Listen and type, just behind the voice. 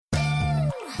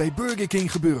Bij Burger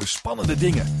King gebeuren spannende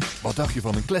dingen. Wat dacht je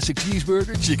van een classic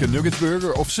cheeseburger, chicken nugget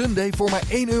burger of sundae voor maar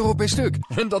 €1 per stuk?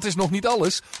 En dat is nog niet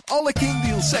alles. Alle King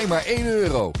deals zijn maar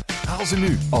 €1. Haal ze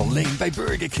nu, alleen bij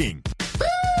Burger King.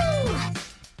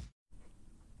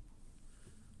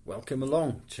 Welcome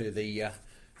along to the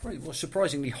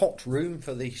surprisingly hot room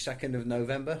for the 2nd of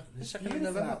November. The 2nd of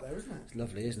November? There, isn't it? It's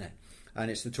lovely, isn't it? And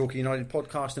it's the Torquay United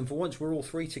Podcast, and for once we're all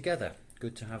three together.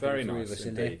 Good to have Very all three nice of us in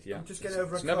indeed, here. yeah. I'm just getting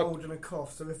over a cold and a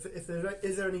cough, so if there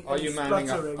is any Are you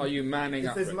manning up? spluttering, Are you manning if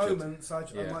up, there's Richard? moments, I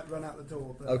might run out the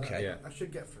door, but Okay. Yeah. I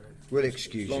should get through it. We'll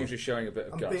excuse As long you. as you're showing a bit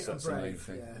of I'm guts, that's the main brave,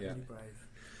 thing. yeah, really brave.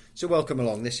 So welcome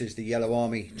along. This is the Yellow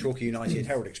Army, Torquay United,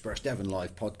 Herald Express, Devon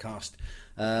Live podcast.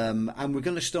 And we're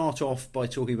going to start off by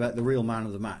talking about the real man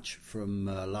of the match from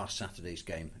last Saturday's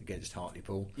game against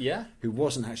Hartlepool. Yeah? Who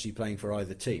wasn't actually playing for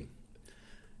either team.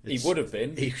 He would have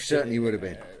been. He certainly would have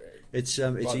been. It's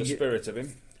by the spirit of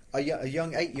him. A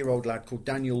young 8-year-old lad called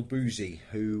Daniel Boozy,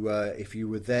 who, if you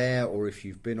were there or if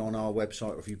you've been on our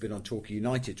website or if you've been on Torquay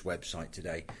United's website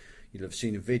today, you'll have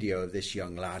seen a video of this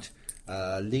young lad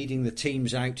leading the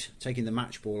teams out, taking the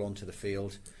match ball onto the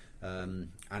field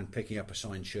and picking up a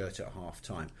signed shirt at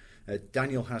half-time.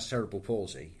 Daniel has cerebral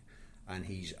palsy, and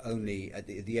he's only, at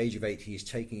the age of 8, he's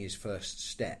taking his first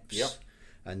steps. Yep.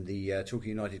 And the Torquay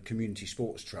United Community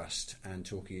Sports Trust and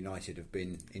Torquay United have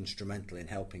been instrumental in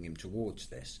helping him towards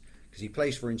this, because he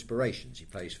plays for Inspirations. He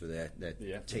plays for their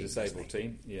team, the disabled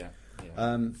team. Yeah.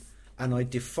 And I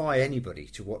defy anybody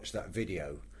to watch that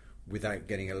video without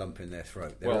getting a lump in their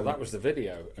throat. That was the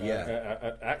video.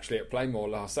 Yeah. Actually, at Plainmoor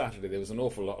last Saturday, there was an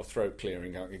awful lot of throat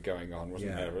clearing going on,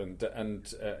 wasn't Yeah. there?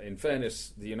 And in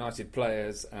fairness, the United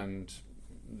players and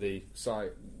the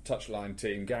touchline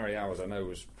team, Gary Hours, I know,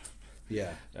 was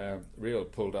real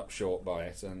pulled up short by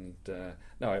it, and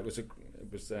it was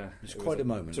quite a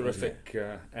moment, terrific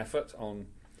effort on,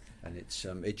 and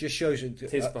it just shows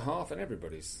his behalf and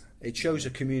everybody's. It shows a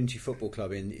community football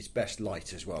club in its best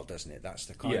light as well, doesn't it? That's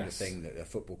the kind of thing that a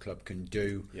football club can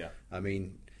do. Yeah. I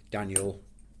mean, Daniel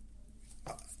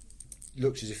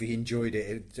looks as if he enjoyed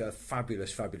it. It's a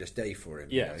fabulous day for him.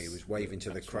 Yes. He was waving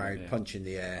to the crowd, right, punch in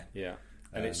the air. Yeah.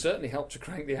 And it certainly helped to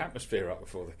crank the atmosphere up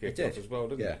before the kick-off as well,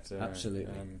 didn't it? Yeah,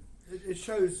 absolutely. It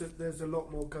shows that there's a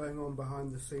lot more going on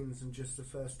behind the scenes than just the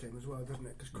first team as well, doesn't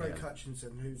it? Because Craig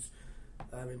Hutchinson, who's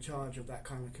in charge of that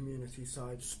kind of community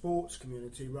side, sports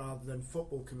community rather than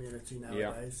football community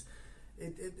nowadays,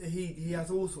 he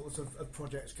has all sorts of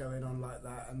projects going on like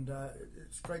that, and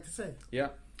it's great to see. Yeah.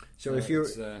 So if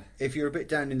you're a bit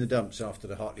down in the dumps after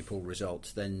the Hartlepool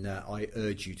result, then I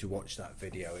urge you to watch that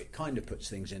video. It kind of puts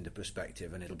things into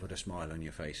perspective, and it'll put a smile on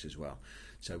your face as well.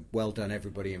 So well done,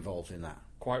 everybody involved in that.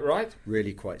 Quite right.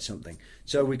 Really quite something.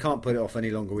 So we can't put it off any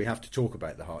longer. We have to talk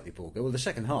about the Hartlepool game. Well, the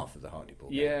second half of the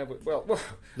Hartlepool game. Yeah, well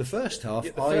the first half,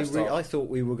 I thought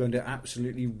we were going to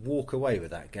absolutely walk away with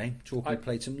that game. Torquay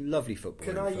played some lovely football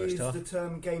in the first half. Can I use the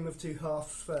term game of two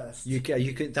halves first? You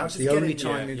can. That's the only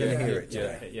time you're going to hear it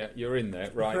today. Yeah, you're in there,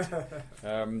 right.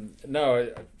 No,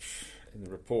 in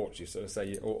the reports you sort of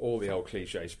say all the old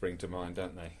cliches spring to mind,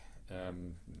 don't they?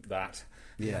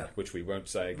 Which we won't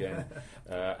say again,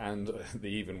 and the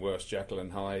even worse Jekyll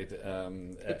and Hyde.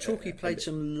 But Torquay played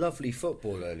some lovely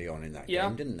football early on in that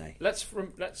game, didn't they?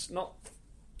 Let's not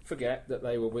forget that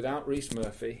they were without Rhys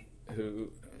Murphy, who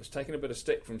has taken a bit of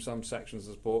stick from some sections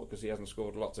of the sport because he hasn't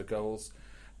scored lots of goals.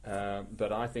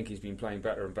 But I think he's been playing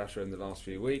better and better in the last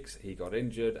few weeks. He got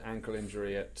injured, ankle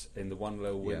injury in the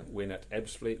 1-0 win at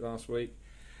Ebbsfleet last week,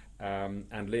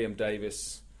 and Liam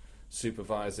Davis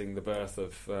supervising the birth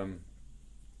of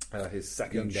his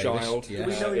second child. Did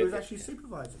we know he was actually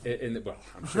supervising?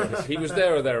 I'm sure he was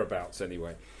there or thereabouts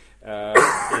anyway. In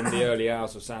the early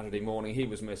hours of Saturday morning, he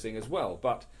was missing as well,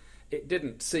 but it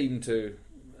didn't seem to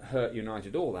hurt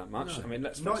United all that much. No. I mean,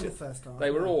 let's not face in it, the first half.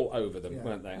 they were all over them,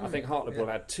 weren't they? I think Hartlepool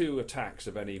had 2 attacks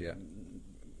of any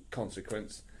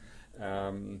consequence.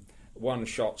 One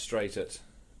shot straight at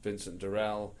Vincent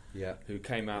Durrell, who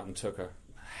came out and took a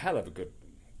hell of a good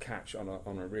catch on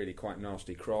a really quite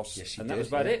nasty cross. Yes, he and did, that was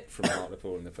about it from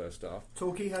Hartlepool in the first half.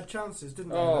 Torquay had chances,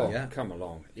 didn't they? Oh, come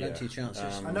along. Plenty of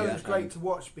chances. I know it was great to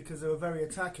watch because they were very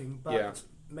attacking, but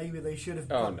maybe they should have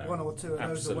put 1 or 2 of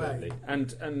those away.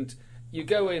 And you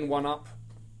go in 1 up,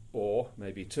 or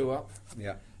maybe 2 up.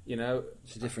 Yeah. You know,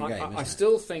 it's a different game. I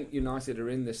still think United are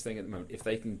in this thing at the moment. If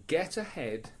they can get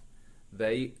ahead,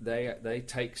 they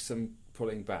take some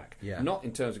pulling back. Yeah. Not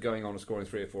in terms of going on and scoring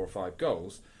 3 or 4 or 5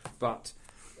 goals, but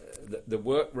the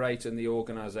work rate and the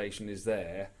organisation is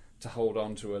there to hold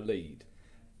on to a lead.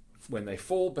 When they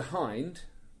fall behind,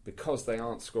 because they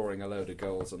aren't scoring a load of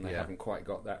goals and they haven't quite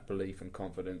got that belief and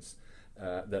confidence,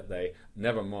 that they,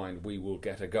 never mind, we will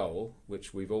get a goal,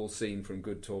 which we've all seen from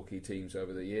good Torquay teams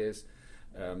over the years.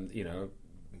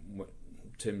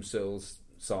 Tim Sill's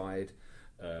side,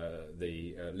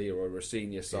 the Leroy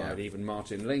Rossignol side, even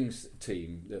Martin Ling's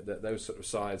team, those sort of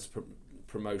sides,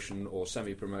 promotion or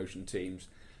semi-promotion teams,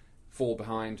 fall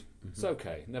behind. It's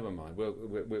okay, never mind,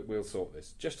 we'll sort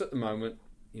this. Just at the moment,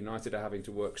 United are having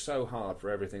to work so hard for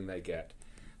everything they get,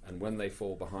 and when they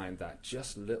fall behind, that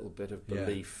just little bit of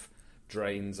belief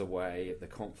drains away. The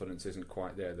confidence isn't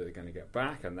quite there that they're going to get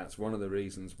back, and that's one of the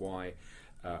reasons why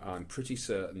I'm pretty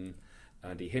certain,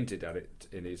 and he hinted at it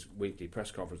in his weekly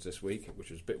press conference this week,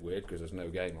 which was a bit weird because there's no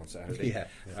game on Saturday,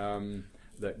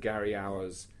 that Gary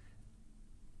Hours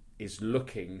is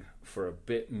looking for a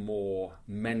bit more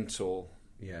mental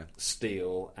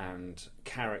steel and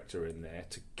character in there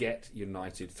to get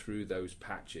United through those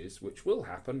patches, which will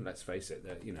happen, let's face it,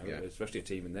 especially a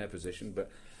team in their position, but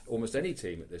almost any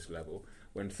team at this level,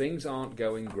 when things aren't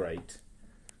going great,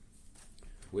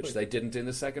 which they didn't in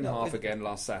the second half again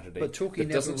last Saturday. But Torquay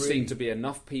there doesn't seem to be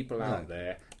enough people out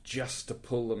there just to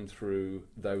pull them through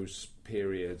those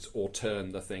periods or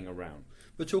turn the thing around.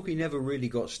 But Torquay never really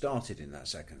got started in that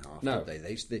second half, did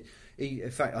they?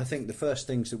 In fact, I think the first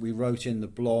things that we wrote in the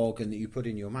blog and that you put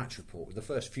in your match report, the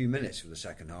first few minutes of the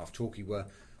second half, Torquay were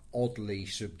oddly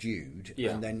subdued,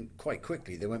 and then quite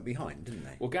quickly they went behind, didn't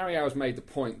they? Well, Gary Hours made the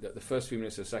point that the first few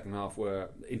minutes of the second half were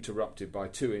interrupted by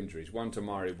two injuries, one to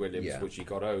Mari Williams, which he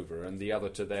got over, and the other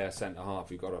to their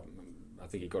centre-half, I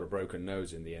think he got a broken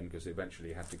nose in the end because eventually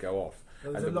he had to go off.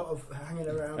 There was a lot of hanging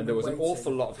around. And there was an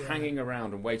awful lot of hanging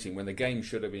around and waiting when the game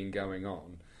should have been going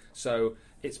on. So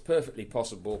it's perfectly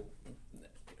possible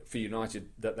for United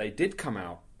that they did come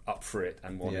out up for it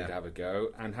and wanted to have a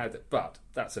go and had it, but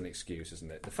that's an excuse,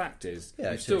 isn't it? The fact is,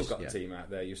 you've still got a team out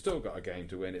there, you've still got a game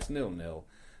to win. It's 0-0,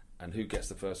 and who gets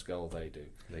the first goal? They do.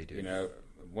 They do. You know,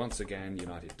 once again,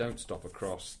 United don't stop a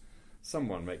cross.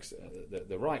 Someone makes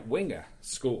the right winger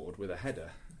scored with a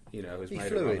header. You know, has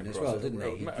made a run across as well,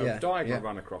 didn't he? A diagonal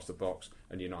run across the box,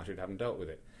 and United haven't dealt with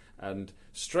it. And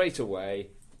straight away,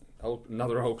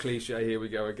 another old cliche. Here we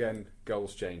go again.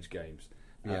 Goals change games.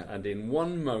 And in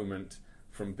one moment,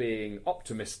 from being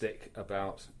optimistic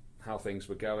about how things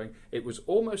were going, it was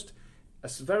almost a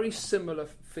very similar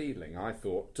feeling, I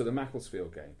thought, to the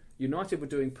Macclesfield game. United were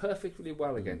doing perfectly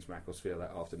well against Macclesfield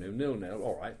that afternoon. 0-0,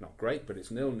 all right, not great, but it's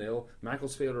 0-0.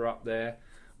 Macclesfield are up there.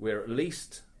 We're at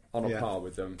least on a par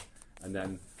with them. And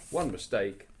then one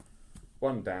mistake,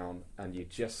 one down, and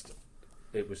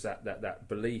it was that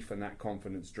belief and that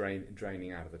confidence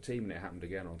draining out of the team, and it happened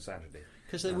again on Saturday.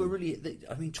 Because they were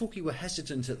Torquay were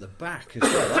hesitant at the back as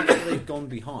well. After they've gone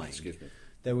behind. Excuse me.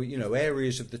 There were,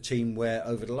 areas of the team where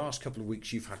over the last couple of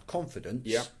weeks you've had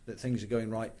confidence that things are going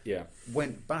right.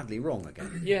 Went badly wrong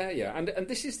again. And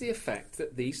this is the effect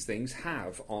that these things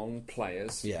have on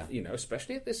players.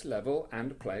 Especially at this level,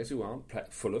 and players who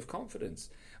aren't full of confidence.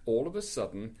 All of a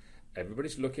sudden,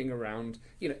 everybody's looking around.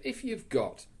 If you've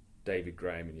got David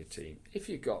Graham in your team, if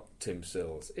you've got Tim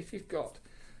Sills, if you've got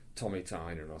Tommy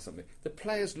Tyner or something, the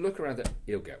players look around and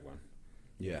he'll get one.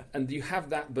 And you have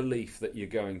that belief that you're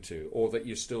going to, or that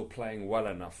you're still playing well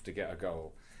enough to get a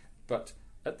goal. But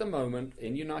at the moment,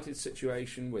 in United's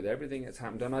situation, with everything that's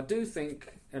happened, and I do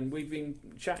think, and we've been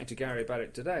chatting to Gary about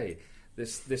it today,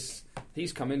 this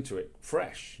he's come into it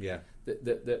fresh.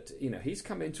 That he's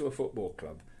come into a football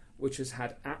club which has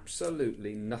had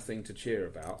absolutely nothing to cheer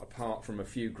about apart from a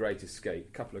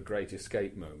couple of great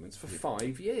escape moments for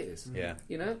 5 years.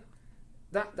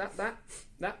 That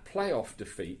playoff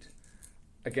defeat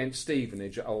against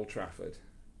Stevenage at Old Trafford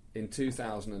in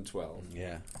 2012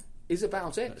 is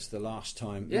about it. That's the last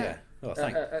time. Well,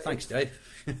 thanks, Dave.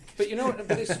 But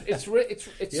it's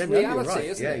reality, right.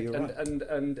 isn't it? You're right.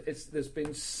 And there's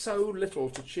been so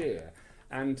little to cheer,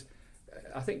 and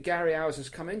I think Gary Hours has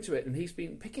come into it, and he's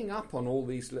been picking up on all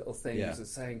these little things and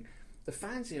saying the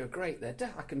fans here are great.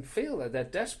 I can feel that they're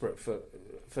desperate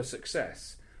for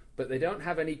success. But they don't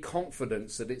have any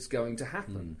confidence that it's going to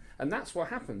happen, and that's what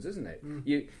happens, isn't it?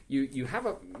 You have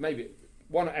maybe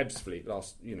one at Ebbsfleet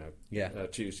last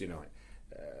Tuesday night.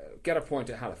 Get a point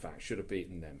at Halifax, should have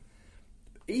beaten them.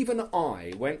 Even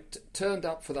I turned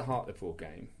up for the Hartlepool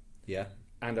game,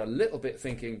 and a little bit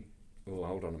thinking, oh,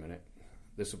 hold on a minute,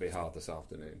 this will be hard this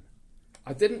afternoon.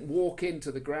 I didn't walk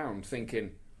into the ground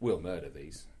thinking we'll murder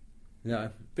these,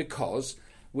 because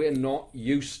we're not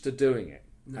used to doing it.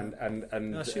 And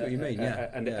I see what you mean.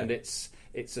 And it's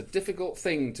a difficult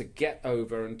thing to get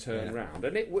over and turn around,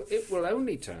 and it will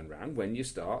only turn around when you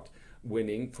start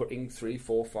winning, putting 3,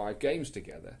 4, 5 games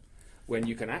together, when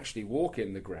you can actually walk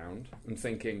in the ground and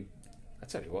thinking, I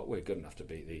tell you what, we're good enough to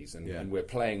beat these, and we're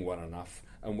playing well enough,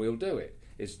 and we'll do it.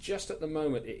 It's just at the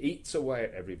moment it eats away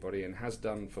at everybody and has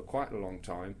done for quite a long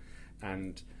time,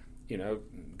 and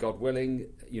God willing,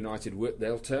 United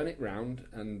they'll turn it round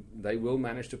and they will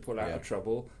manage to pull out of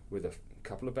trouble with a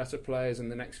couple of better players in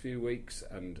the next few weeks,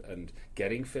 and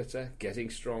getting fitter, getting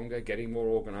stronger, getting more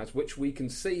organised, which we can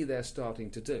see they're starting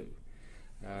to do.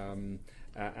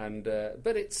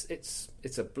 But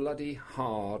it's a bloody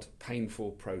hard,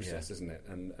 painful process, isn't it?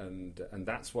 And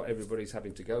that's what everybody's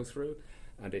having to go through,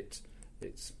 and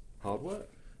it's hard work.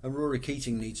 And Rory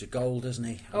Keating needs a goal, doesn't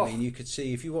he? I mean, you could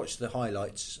see if you watch the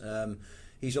highlights,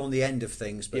 he's on the end of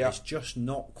things, but it's just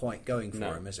not quite going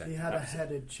for him, is it? He had a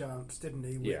headed chance, didn't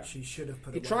he? Which he should have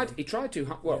put. He tried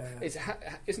to. Well,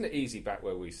 isn't it easy back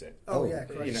where we sit?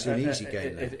 It's an easy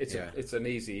game. It's an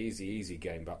easy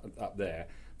game up there.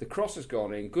 The cross has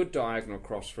gone in. Good diagonal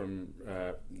cross from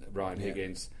Ryan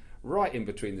Higgins, right in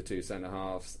between the two centre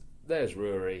halves. There's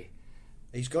Rory.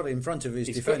 He's got it in front of his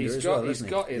defender as well, He's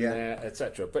got in there,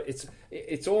 etc. But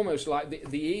it's almost like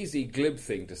the easy glib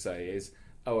thing to say is,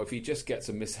 if he just gets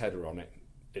a misheader on it,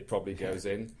 it probably goes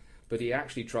in. But he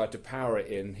actually tried to power it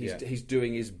in. He's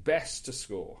doing his best to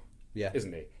score,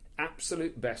 isn't he?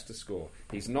 Absolute best to score.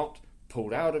 He's not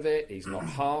pulled out of it. He's not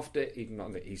halved it.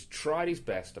 He's tried his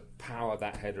best to power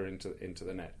that header into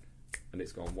the net, and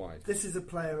it's gone wide. This is a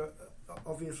player,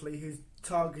 obviously, who's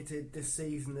targeted this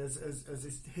season as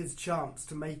his chance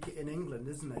to make it in England,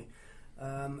 isn't he?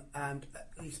 And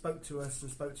he spoke to us and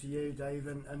spoke to you, Dave,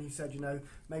 and he said,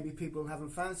 maybe people haven't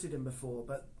fancied him before,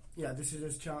 but this is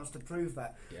his chance to prove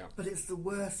that. Yeah. But it's the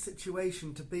worst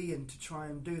situation to be in to try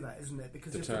and do that, isn't it?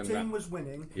 Because if the team was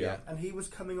winning and he was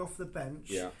coming off the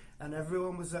bench and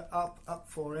everyone was up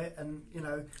for it, and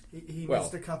he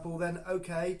missed a couple, then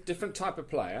okay. Different type of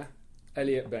player,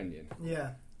 Elliot Benyon.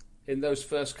 Yeah. In those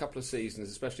first couple of seasons,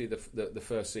 especially the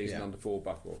first season under Paul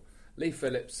Buckle, Lee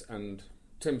Phillips and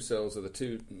Tim Sills are the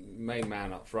two main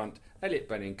man up front. Elliot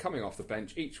Benyon coming off the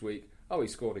bench each week. He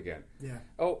scored again. Yeah.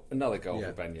 Another goal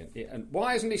for Benyon. Yeah. And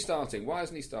why isn't he starting?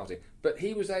 But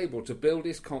he was able to build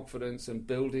his confidence and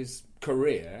build his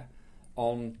career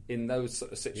in those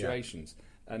sort of situations. Yeah.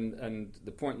 And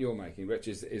the point you're making, Rich,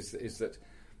 is that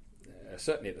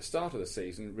certainly at the start of the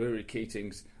season, Rory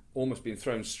Keating's almost been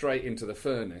thrown straight into the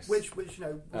furnace, which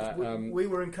we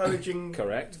were encouraging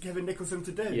correct Kevin Nicholson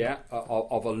to do.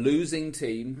 Of a losing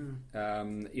team.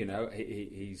 There's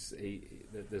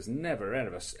never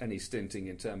ever any stinting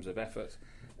in terms of effort.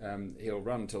 He'll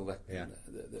run till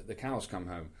the cows come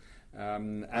home,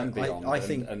 and beyond. I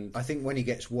think when he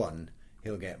gets one,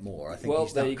 he'll get more. I think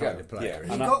he's that kind of player.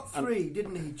 He got three,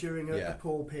 didn't he, during a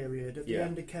poor period at the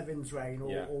end of Kevin's reign,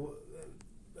 or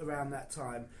around that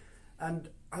time. And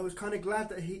I was kind of glad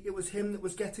that it was him that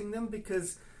was getting them,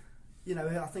 because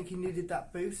I think he needed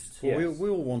that boost. Well, we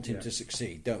all want him to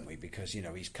succeed, don't we? Because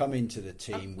he's come into the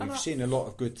team. We've seen a lot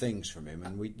of good things from him,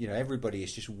 and everybody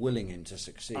is just willing him to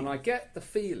succeed. And I get the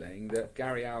feeling that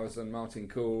Gary Hours and Martin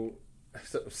Cool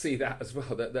sort of see that as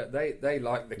well. That they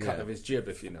like the cut of his jib,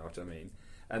 if you know what I mean.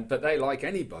 But they like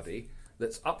anybody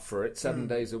that's up for it 7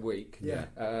 days a week.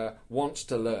 Wants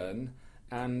to learn.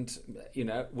 And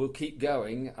we'll keep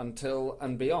going until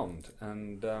and beyond.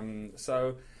 And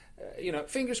so,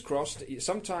 fingers crossed.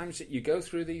 Sometimes you go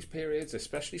through these periods,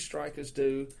 especially strikers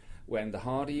do, when the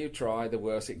harder you try, the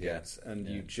worse it gets, and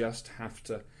you just have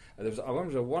to. There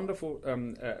was a wonderful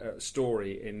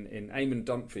story in Eamon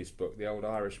Dunphy's book, the old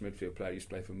Irish midfield player who used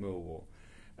to play for Millwall,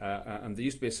 and there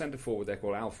used to be a centre forward there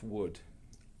called Alf Wood,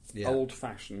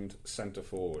 old-fashioned centre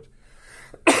forward.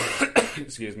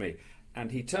 Excuse me. And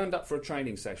he turned up for a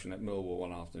training session at Millwall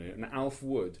one afternoon, and Alf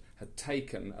Wood had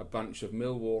taken a bunch of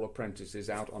Millwall apprentices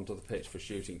out onto the pitch for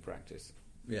shooting practice.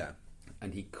 Yeah.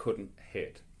 And he couldn't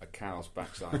hit a cow's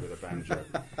backside with a banjo.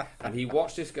 And he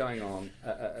watched this going on.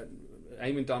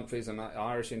 Eamon Dunphy's an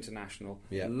Irish international,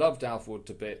 loved Alf Wood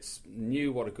to bits,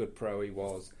 knew what a good pro he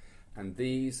was, and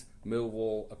these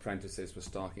Millwall apprentices were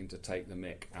starting to take the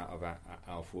mick out of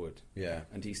Alf Wood. Yeah.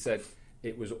 And he said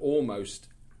it was almost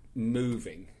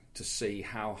moving to see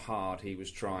how hard he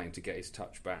was trying to get his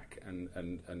touch back, and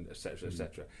et cetera, et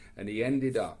cetera. And he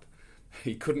ended up,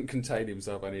 he couldn't contain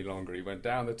himself any longer. He went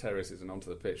down the terraces and onto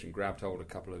the pitch and grabbed hold of a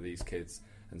couple of these kids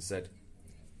and said,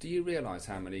 "Do you realise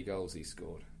how many goals he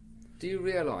scored? Do you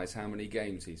realise how many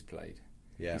games he's played?"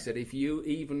 Yeah. He said, "If you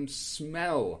even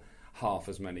smell half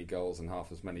as many goals and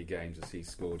half as many games as he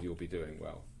scored, you'll be doing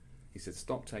well." He said,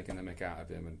 "Stop taking the mick out of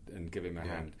him and give him a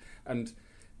hand." And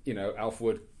Alf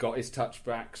Wood got his touch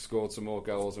back, scored some more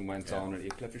goals and went on, and he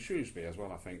played for Shrewsbury as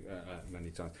well, I think, many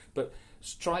times. But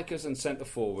strikers and centre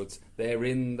forwards, they're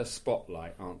in the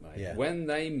spotlight, aren't they? Yeah. When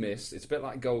they miss, it's a bit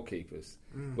like goalkeepers.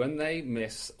 When they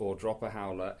miss or drop a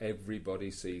howler,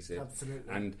 everybody sees it.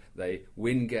 Absolutely. And they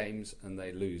win games and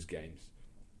they lose games.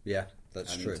 Yeah,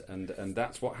 that's true. And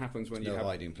that's what happens when There's you no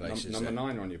have hiding place, is number there?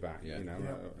 9 on your back, Yeah.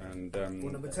 and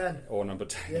Or number 10. or number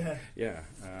 10. Yeah.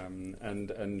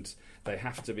 And they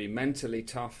have to be mentally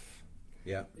tough.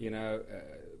 Yeah.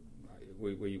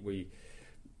 We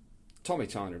Tommy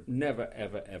Tyner never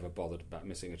ever bothered about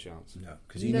missing a chance. No,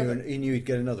 because he knew he'd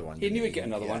get another one. He knew he'd get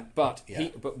another one, but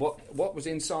what was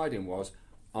inside him was,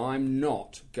 I'm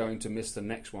not going to miss the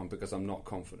next one because I'm not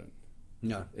confident.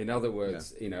 No. In other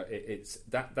words, it's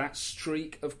that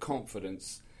streak of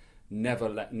confidence never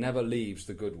leaves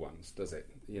the good ones, does it?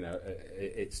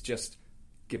 It's just,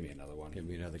 give me another one. Give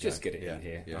me another Just go. get it in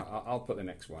here. Yeah. I'll put the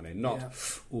next one in. Not,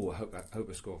 I hope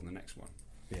I score from the next one.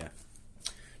 Yeah.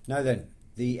 Now then,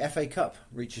 the FA Cup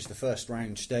reaches the first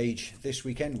round stage this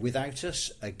weekend without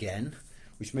us again,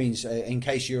 which means, in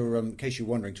case you're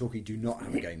wondering, Torquay do not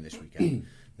have a game this weekend.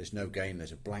 There's no game.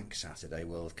 There's a blank Saturday.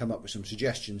 We'll come up with some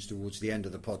suggestions towards the end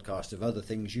of the podcast of other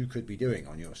things you could be doing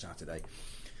on your Saturday.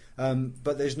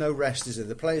 But there's no rest, is there?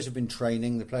 The players have been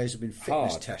training. The players have been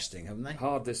fitness testing, haven't they?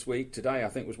 Hard this week. Today, I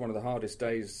think, was one of the hardest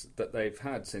days that they've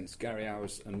had since Gary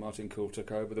Hours and Martin Cool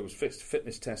took over. There was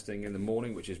fitness testing in the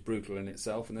morning, which is brutal in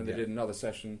itself, and then they did another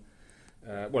session.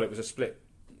 It was a split,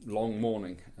 long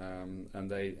morning,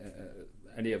 and they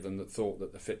any of them that thought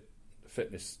that the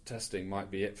fitness testing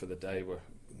might be it for the day were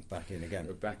back in again.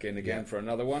 We're back in again for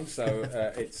another one.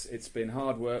 So it's been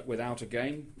hard work without a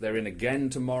game. They're in again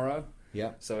tomorrow.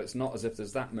 Yeah. So it's not as if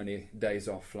there's that many days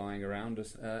off flying around.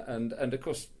 And of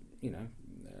course,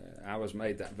 Hours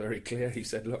made that very clear. He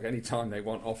said, look, any time they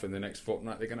want off in the next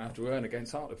fortnight, they're going to have to earn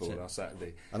against Hartlepool last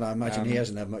Saturday. And I imagine he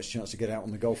hasn't had much chance to get out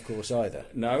on the golf course either.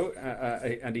 No,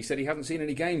 and he said he hasn't seen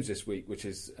any games this week, which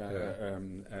is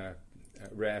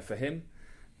rare for him.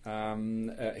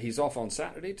 He's off on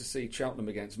Saturday to see Cheltenham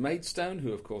against Maidstone,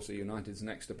 who of course are United's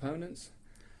next opponents.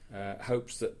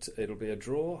 Hopes that it'll be a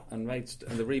draw and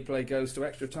the replay goes to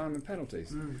extra time and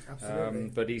penalties.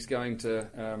 Absolutely. But he's going to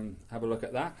have a look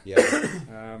at that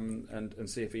and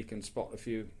see if he can spot a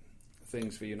few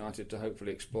things for United to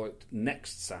hopefully exploit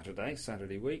next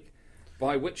Saturday week,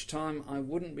 by which time I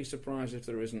wouldn't be surprised if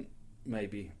there isn't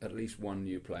maybe at least one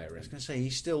new player in. I was going to say,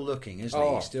 he's still looking, isn't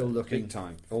he? He's still looking big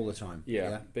time, all the time.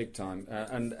 Yeah, big time.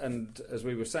 And as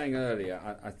we were saying earlier,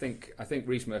 I think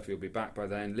Rhys Murphy will be back by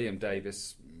then. Liam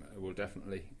Davis will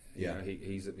definitely.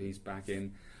 He's back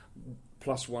in.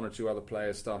 Plus one or two other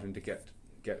players starting to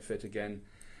get fit again.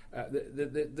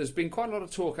 There's been quite a lot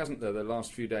of talk, hasn't there, the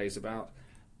last few days about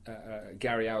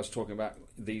Gary Hours talking about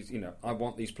these. I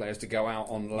want these players to go out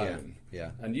on loan. Yeah.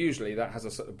 And usually that has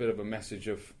a sort of bit of a message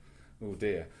of, oh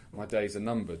dear, my days are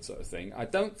numbered, sort of thing. I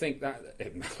don't think that.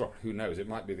 Who knows? It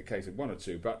might be the case of one or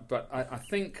two, but I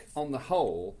think on the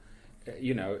whole,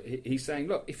 he's saying,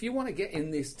 look, if you want to get in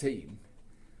this team,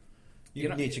 you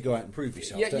need to go out and prove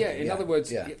yourself. In other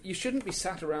words, you shouldn't be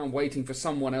sat around waiting for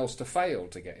someone else to fail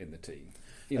to get in the team.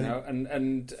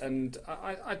 And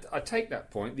I take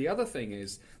that point. The other thing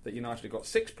is that United have got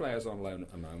 6 players on loan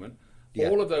at the moment. Yeah.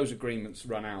 All of those agreements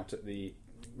run out at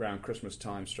around Christmas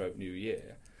time / New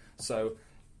Year. So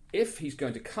if he's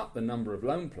going to cut the number of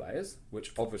loan players,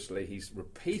 which obviously he's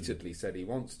repeatedly said he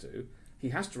wants to, he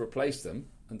has to replace them,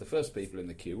 and the first people in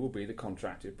the queue will be the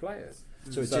contracted players.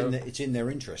 So it's in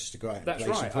their interest to go out and that's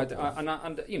play some right. football.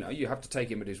 And you have to take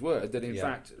him at his word that in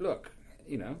fact, look,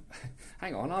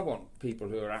 hang on, I want people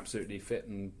who are absolutely fit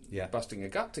and busting a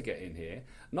gut to get in here,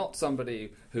 not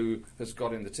somebody who has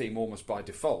got in the team almost by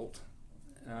default.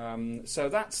 So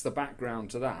that's the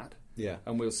background to that. Yeah.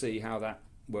 And we'll see how that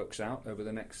works out over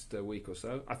the next week or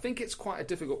so. I think it's quite a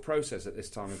difficult process at this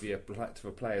time of year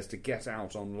for players to get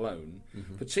out on loan,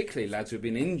 particularly lads who've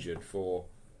been injured for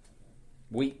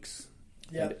weeks.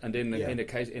 Yeah. And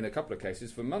in a couple of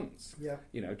cases for months. Yeah.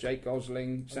 Jake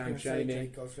Gosling, Sam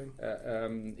Chaney.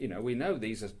 We know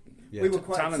these are we were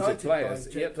quite talented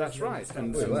players. Yeah, that's right.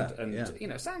 And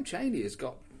Sam Chaney has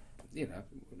got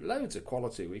loads of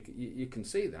quality. You can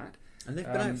see that. And they've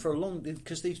been out for a long,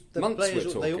 because the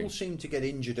players, they all seem to get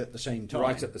injured at the same time.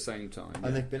 Right at the same time.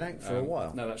 And they've been out for a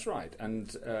while. No, that's right.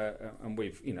 And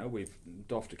we've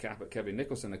doffed a cap at Kevin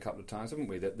Nicholson a couple of times, haven't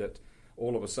we? That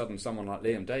all of a sudden someone like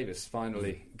Liam Davis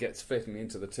finally gets fitting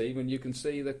into the team, and you can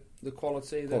see the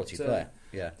quality player.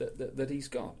 That he's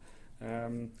got.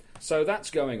 So that's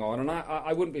going on, and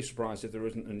I wouldn't be surprised if there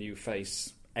isn't a new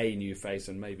face a new face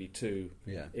and maybe two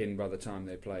in by the time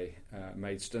they play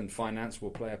Maidstone. Finance will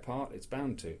play a part; it's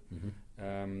bound to.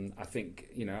 I think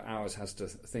Ours has to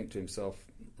think to himself,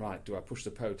 right? Do I push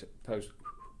the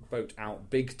boat out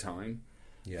big time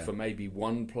for maybe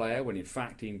one player when in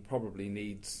fact he probably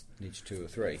needs two or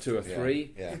three?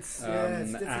 Yeah. It's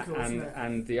difficult, isn't it?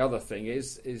 And the other thing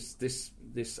is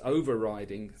this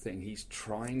overriding thing. He's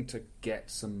trying to get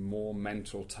some more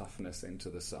mental toughness into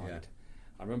the side. Yeah.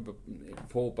 I remember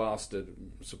Paul Bastard,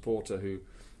 supporter who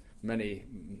many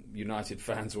United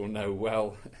fans will know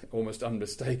well, almost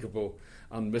unmistakable,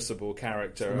 unmissable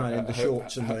character. The man in the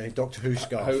shorts and the Doctor Who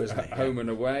scarf, isn't it? Home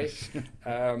and away.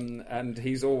 And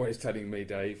he's always telling me,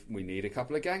 Dave, we need a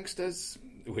couple of gangsters.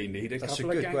 We need a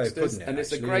couple of gangsters. And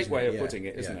it's a great way of putting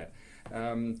it, isn't it?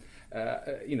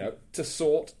 To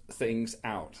sort things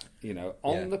out,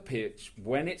 on the pitch,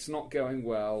 when it's not going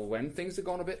well, when things have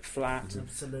gone a bit flat.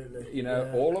 Absolutely.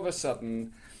 All of a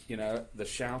sudden, the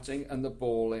shouting and the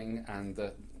bawling and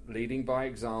the leading by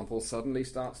example suddenly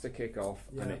starts to kick off,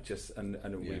 and it just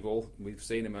we've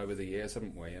seen him over the years,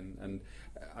 haven't we? And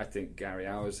I think Gary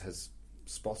Owers has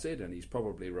spotted, and he's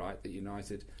probably right, that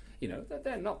United,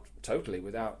 they're not totally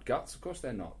without guts, of course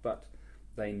they're not, but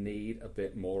they need a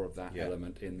bit more of that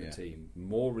element in the team.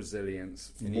 More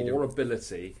resilience, more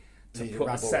ability to put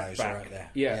a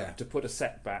setback. To put a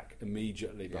setback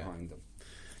immediately behind them.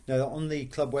 Now, on the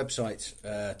club website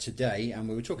today, and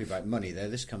we were talking about money there,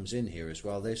 this comes in here as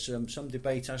well, there's some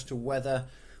debate as to what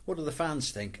do the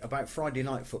fans think about Friday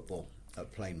night football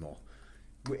at Plainmoor.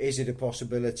 Is it a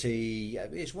possibility?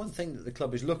 It's one thing that the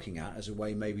club is looking at as a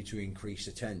way maybe to increase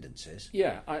attendances.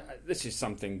 Yeah, this is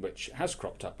something which has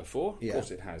cropped up before. Of course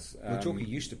it has. Torquay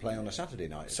used to play on a Saturday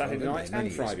night. Saturday nights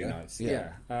and Friday nights,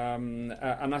 and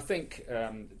I think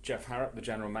Jeff Harrop, the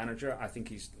general manager, I think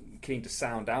he's keen to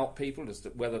sound out people as to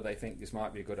whether they think this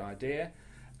might be a good idea.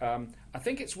 I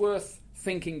think it's worth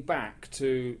thinking back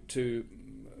to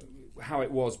how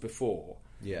it was before.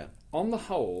 Yeah. On the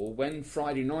whole, when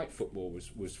Friday night football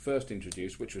was first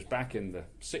introduced, which was back in the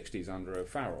 60s under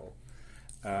O'Farrell,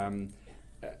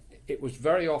 it was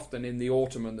very often in the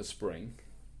autumn and the spring,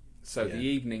 so the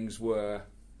evenings were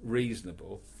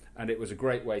reasonable, and it was a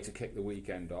great way to kick the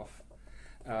weekend off.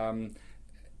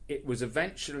 It was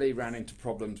eventually ran into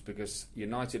problems because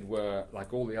United were,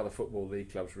 like all the other Football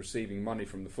League clubs, receiving money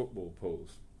from the football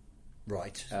pools.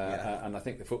 Right. And I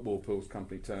think the football pool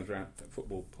companies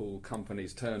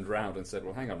turned round and said,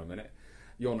 "Well, hang on a minute,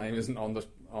 your name isn't on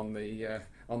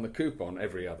the coupon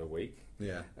every other week.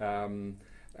 Yeah.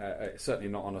 Certainly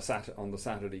not on the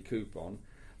Saturday coupon.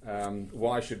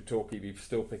 Why should Torquay be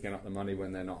still picking up the money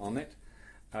when they're not on it?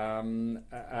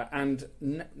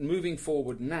 Moving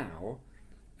forward now,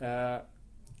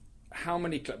 how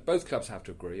many both clubs have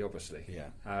to agree, obviously.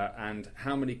 Yeah. And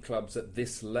how many clubs at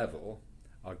this level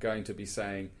are going to be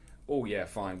saying, "Oh yeah,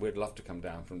 fine, we'd love to come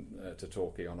down to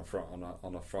Torquay on a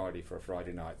Friday for a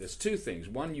Friday night." There's two things.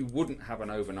 One, you wouldn't have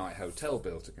an overnight hotel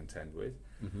bill to contend with,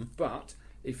 but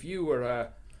if you were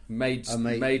a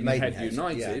Maidenhead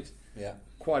United,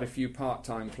 quite a few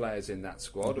part-time players in that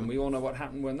squad, and we all know what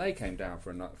happened when they came down for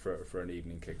an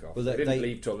evening kick-off. Well, they didn't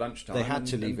leave till lunchtime. They had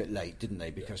to leave it late, didn't they?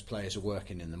 Because players are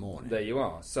working in the morning. There you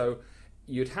are. So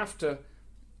you'd have to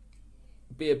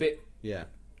be a bit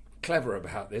clever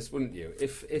about this, wouldn't you?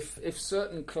 If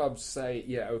certain clubs say,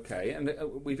 yeah, okay, and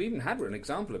we've even had an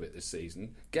example of it this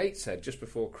season. Gateshead, just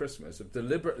before Christmas, have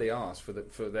deliberately asked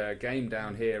for their game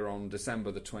down here on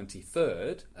December the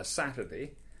 23rd, a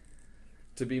Saturday,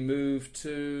 to be moved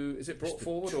to, is it brought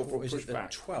forward or pushed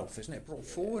back? 12th, isn't it? Brought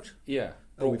forward? Yeah,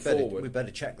 brought forward. We better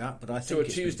check that, but I think to a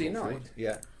Tuesday night. Forward.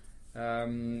 Yeah.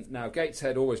 Now,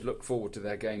 Gateshead always look forward to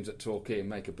their games at Torquay and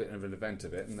make a bit of an event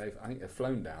of it, and I think they've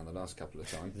flown down the last couple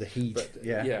of times. The heat,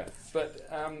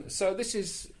 so this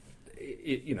is,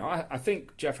 I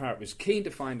think Jeff Harrop is keen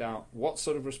to find out what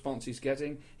sort of response he's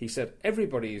getting. He said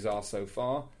everybody he's asked so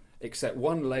far, except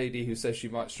one lady who says she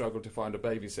might struggle to find a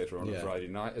babysitter on a Friday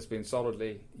night, has been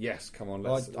solidly, yes, come on,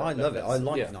 let's... I love it. I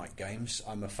like night games.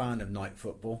 I'm a fan of night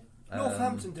football.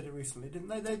 Northampton did it recently, didn't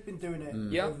they? They've been doing it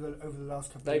over the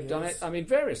last couple of years. They've done it. I mean,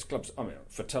 various clubs. I mean,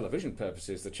 for television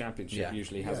purposes, the Championship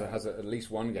usually has at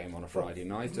least one game on a Friday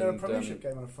night. Is there a Premiership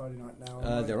game on a Friday night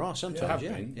now? There are sometimes.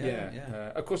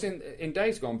 Of course, in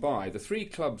days gone by, the three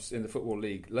clubs in the Football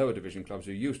League, lower division clubs,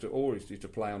 who always used to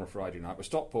play on a Friday night, were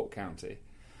Stockport County,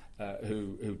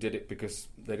 who did it because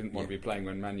they didn't want to be playing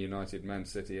when Man United, Man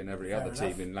City, and every other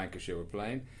team in Lancashire were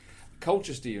playing.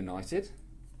 Colchester United,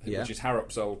 which is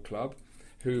Harrop's old club,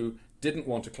 who didn't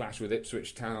want to clash with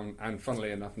Ipswich Town and,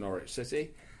 funnily enough, Norwich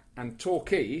City. and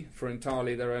Torquay for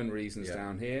entirely their own reasons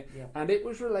down here. Yeah. And it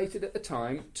was related at the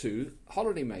time to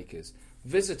holidaymakers.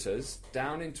 Visitors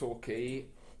down in Torquay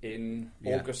in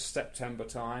August, September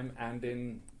time, and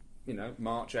in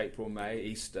March, April, May,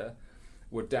 Easter,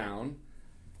 were down.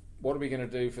 What are we going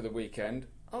to do for the weekend?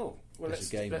 Oh, well,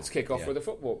 let's kick off with a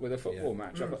football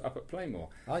match up at Plainmoor.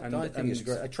 I think it's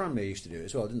great. Tranmere used to do it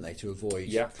as well, didn't they, to avoid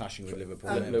clashing with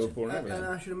Liverpool and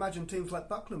I should imagine teams like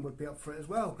Buckland would be up for it as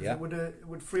well, because it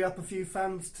would free up a few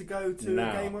fans to go to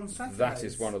a game on Saturday. That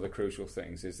is one of the crucial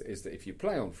things, is that if you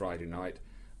play on Friday night,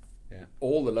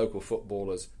 all the local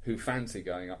footballers who fancy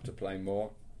going up to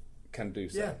Plainmoor can do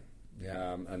so.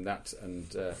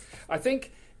 I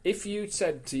think if you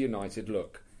said to United,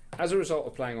 look, as a result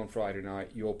of playing on Friday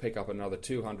night, you'll pick up another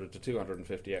 200 to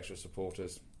 250 extra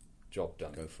supporters. Job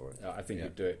done. Go for it. I think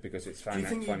you'd do it because it's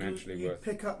financially you'd worth.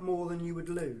 Pick up more than you would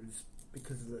lose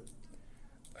because of the.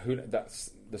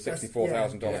 That's the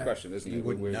 $64,000 question, isn't it? You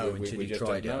wouldn't know until you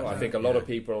tried it. I think a lot of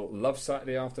people love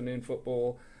Saturday afternoon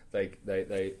football.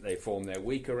 They form their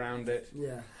week around it.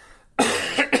 Yeah.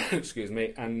 Excuse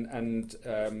me, and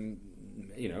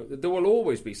there will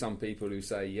always be some people who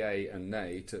say yay and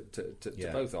nay to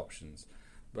both options.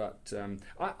 But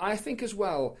I think as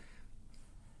well,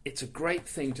 it's a great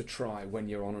thing to try when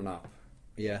you're on and up.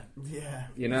 Yeah. Yeah.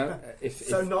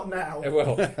 Not now.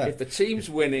 Well, if the team's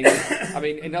winning, I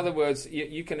mean, in other words,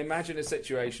 you can imagine a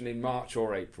situation in March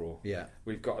or April. Yeah.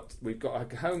 We've got a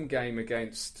home game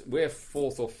against. We're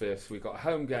 4th or 5th. We've got a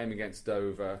home game against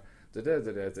Dover.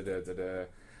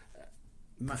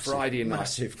 Friday night,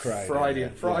 massive crowd.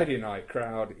 Friday night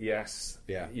crowd. Yes.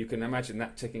 Yeah. You can imagine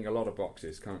that ticking a lot of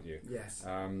boxes, can't you? Yes.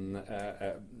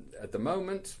 At the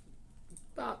moment.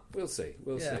 But we'll see.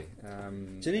 We'll see.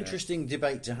 It's an interesting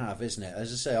debate to have, isn't it?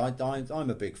 As I say, I'm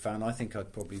a big fan. I think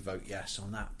I'd probably vote yes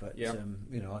on that. But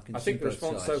I think the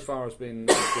response so far has been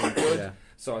good.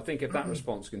 So I think if that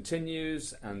response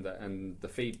continues and the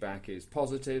feedback is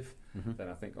positive, then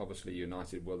I think obviously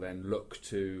United will then look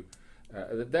to.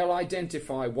 They'll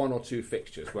identify 1 or 2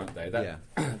 fixtures, won't they?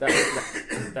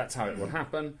 That's how it will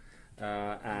happen,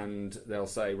 and they'll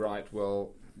say, right,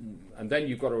 well. And then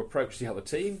you've got to approach the other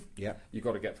team. Yeah, you've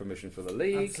got to get permission for the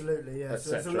league. Absolutely, yeah.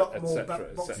 So there's a lot more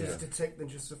boxes to tick than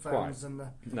just the fans and the.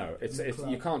 No, it's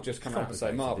you can't just come out and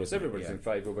say marvellous. Everybody's in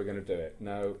favour. We're going to do it.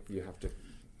 No, you have to.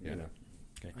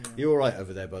 Okay. You're all right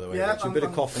over there, by the way. Yeah, a bit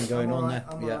of coughing going on there.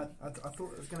 I'm all right. I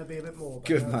thought it was going to be a bit more. But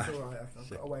Good man. It's all right. I've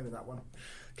got away with that one.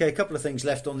 Okay, a couple of things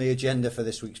left on the agenda for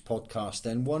this week's podcast.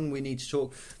 Then one, we need to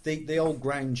talk. The old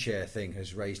ground share thing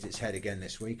has raised its head again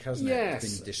this week, hasn't it?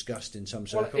 It's been discussed in some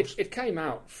circles. Well, it came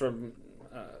out from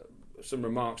some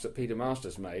remarks that Peter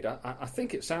Masters made. I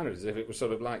think it sounded as if it was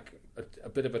sort of like a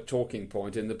bit of a talking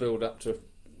point in the build-up to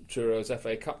Truro's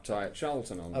FA Cup tie at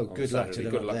Charlton on good Saturday.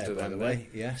 Good luck to them, by the way.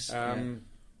 Yes.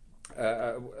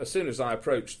 As soon as I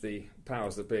approached the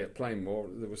powers that be at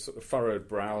Plainmoor, there was sort of furrowed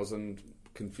brows and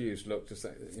confused look to say,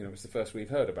 it's the first we've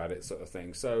heard about it, sort of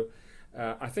thing. So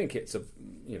I think it's a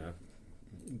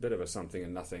bit of a something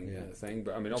and nothing thing.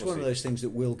 But I mean, it's obviously, one of those things that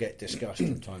will get discussed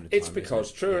from time to time. It's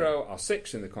because Truro are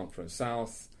 6th in the Conference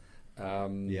South.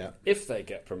 If they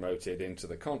get promoted into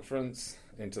the conference,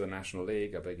 into the National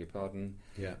League, I beg your pardon,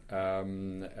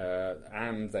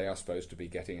 and they are supposed to be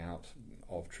getting out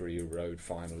of Truro Road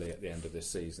finally at the end of this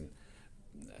season.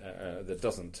 There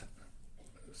doesn't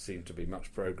seem to be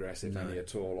much progress, if any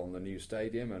at all, on the new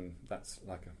stadium, and that's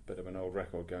like a bit of an old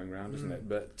record going round, isn't it?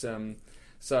 But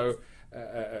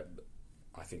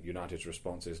I think United's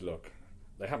response is, look,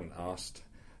 they haven't asked.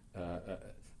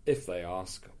 If they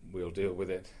ask, we'll deal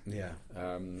with it.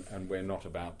 And we're not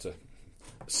about to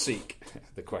seek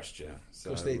the question.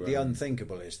 So, of course, the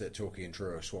unthinkable is that Torquay and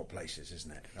Truro swap places,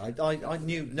 isn't it? I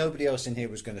knew nobody else in here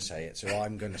was going to say it, so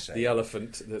I'm going to say the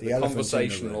elephant, the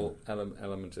conversational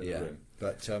element in the room.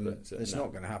 But it's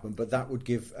not going to happen. But that would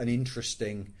give an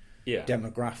interesting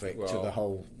demographic to the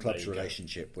whole club's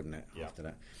relationship, wouldn't it? After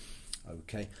that.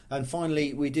 Okay. And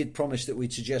finally, we did promise that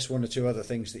we'd suggest 1 or 2 other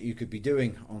things that you could be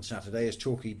doing on Saturday, as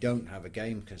Torquay don't have a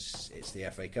game because it's the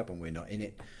FA Cup and we're not in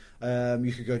it.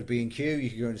 You could go to B&Q, you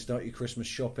could go and start your Christmas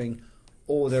shopping,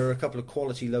 or there are a couple of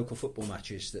quality local football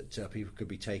matches that people could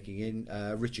be taking in.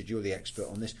 Richard, you're the expert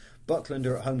on this. Buckland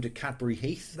are at home to Cadbury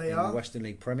Heath in the Western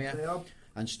League Premier. They are.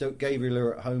 And Stoke Gabriel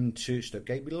are at home to Stoke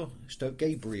Gabriel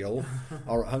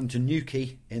are at home to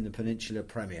Newquay in the Peninsula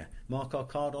Premier. Mark our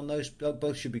card on those.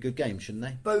 Both should be good games, shouldn't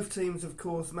they? Both teams, of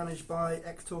course, managed by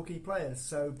ex-Torquay players.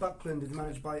 So Buckland is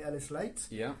managed by Ellis Late,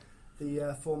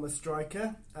 the former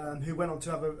striker, who went on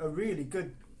to have a really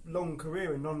good long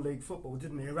career in non-league football,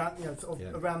 didn't he? Around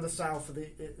around the south of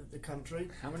the country.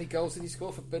 How many goals did he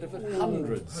score for Bideford?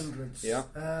 Hundreds. Yeah.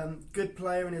 Good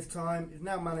player in his time. He's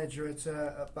now manager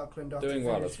at Buckland. Doing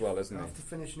well as well, isn't he? After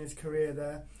finishing his career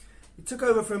there, he took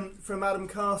over from Adam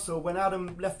Castle when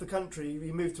Adam left the country.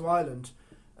 He moved to Ireland.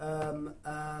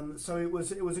 So it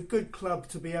was a good club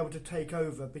to be able to take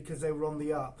over because they were on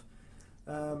the up.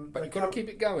 But you've got to keep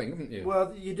it going, haven't you?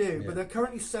 Well, you do, but they're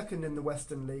currently second in the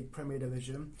Western League Premier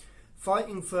Division,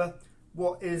 fighting for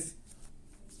what is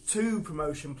 2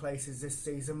 promotion places this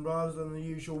season rather than the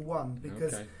usual one,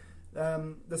 because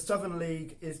the Southern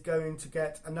League is going to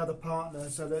get another partner,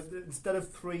 so that instead of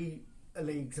 3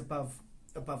 leagues above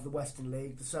the Western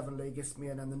League, the Southern League,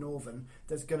 Isthmian and the Northern,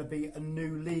 there's going to be a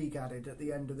new league added at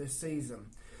the end of this season.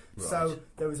 Right. So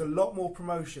there is a lot more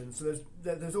promotion. So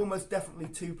there's almost definitely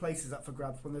 2 places up for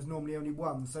grabs when there's normally only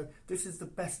 1. So this is the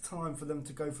best time for them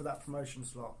to go for that promotion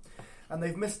slot. And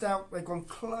they've missed out. They've gone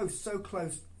close, so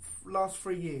close, last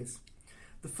 3 years.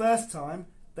 The first time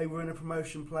they were in a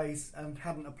promotion place and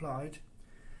hadn't applied.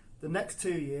 The next 2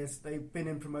 years they've been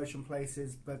in promotion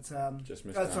places, but just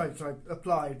missed out. Sorry,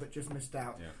 applied but just missed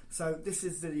out. Yeah. So this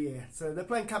is the year. So they're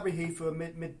playing Cadbury Heath for a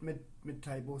mid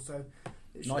table. So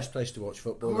nice place to watch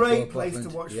football. Great place to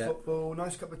watch football.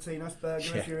 Nice cup of tea, nice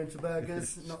burger if you're into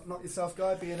burgers. not yourself,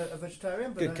 Guy, being a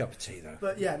vegetarian. But good cup of tea though.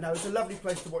 But yeah, no, it's a lovely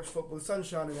place to watch football. The sun's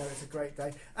shining there. It's a great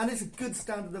day, and it's a good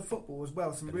standard of football as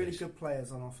well. Some really good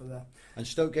players on offer there. And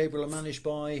Stoke Gabriel are managed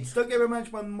by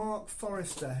Mark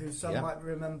Forrester, who some might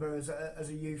remember as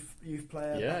a youth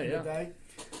player back in the day.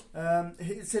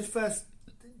 It's his first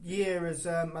year as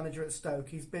manager at Stoke.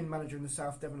 He's been manager in the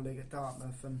South Devon League at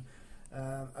Dartmouth and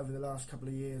over the last couple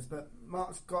of years. But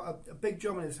Mark's got a big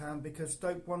job in his hand because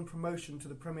Stoke won promotion to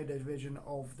the Premier Division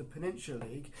of the Peninsula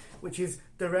League, which is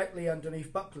directly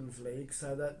underneath Buckland's league,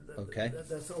 so that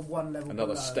they're sort of one level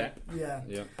another below. step. Yeah.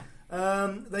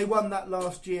 They won that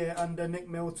last year under Nick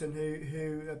Milton,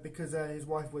 who because his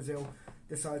wife was ill,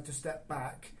 decided to step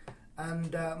back.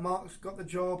 And Mark's got the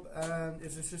job, and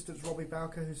his assistant's Robbie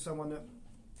Bowker, who's someone that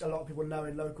a lot of people know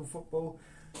in local football.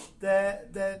 They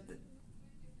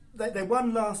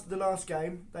won the last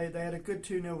game. They had a good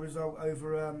 2-0 result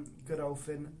over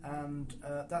Godolphin, and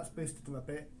that's boosted them a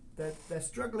bit. They're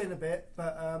struggling a bit,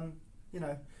 but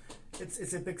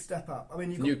it's a big step up. I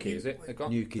mean, Newquay, is it? They've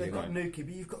got Newquay, but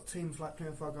you've got teams like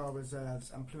Plymouth Argyle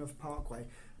Reserves and Plymouth Parkway.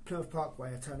 Plymouth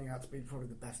Parkway are turning out to be probably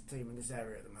the best team in this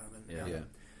area at the moment.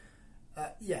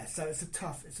 So it's a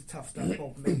tough step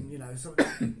up. I mean,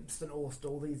 St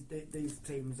Austell, these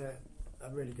teams are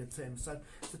really good teams. So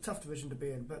it's a tough division to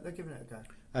be in, but they're giving it a go.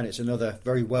 And it's another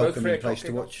very welcoming place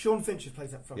to watch. Sean Finch has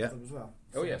played up front for them as well.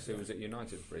 Oh yes, he was at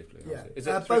United briefly. Yeah, is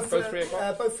it both 3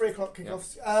 o'clock? Both 3 o'clock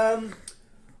kickoffs. Yeah.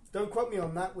 Don't quote me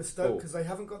on that with Stoke because they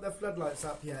haven't got their floodlights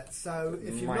up yet. So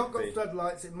if you've not got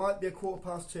floodlights, it might be a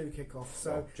 2:15 kickoff.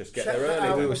 So just get there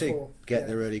early. We will see. Get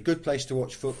there early. Good place to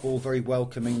watch football. Very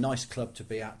welcoming. Nice club to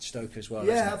be at. Stoke as well.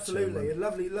 Yeah, absolutely. So,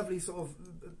 a lovely sort of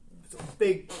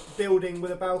big building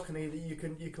with a balcony that you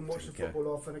can watch the football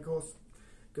off, and of course,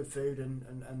 good food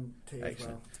and tea as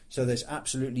well. So there's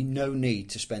absolutely no need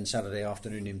to spend Saturday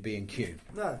afternoon in B&Q.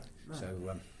 No.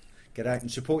 So get out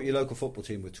and support your local football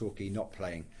team with Torquay not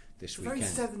playing this weekend.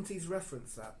 Very 70s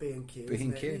reference, that B&Q.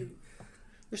 B&Q.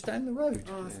 Just down the road.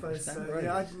 Oh, I suppose so.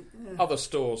 Yeah, other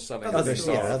stores selling. Other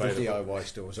DIY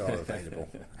stores are available,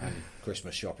 and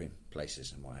Christmas shopping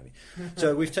places and what have you.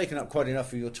 So we've taken up quite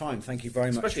enough of your time. Thank you very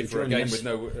much. Especially for a game with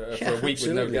no, for a week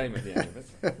with no game at the end of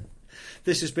it.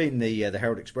 This has been the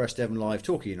Herald Express Devon Live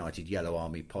Torquay United Yellow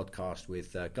Army podcast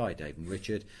with Guy, Dave, and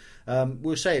Richard.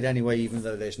 We'll say it anyway, even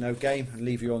though there's no game, and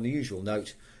leave you on the usual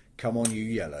note. Come on, you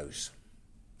Yellows.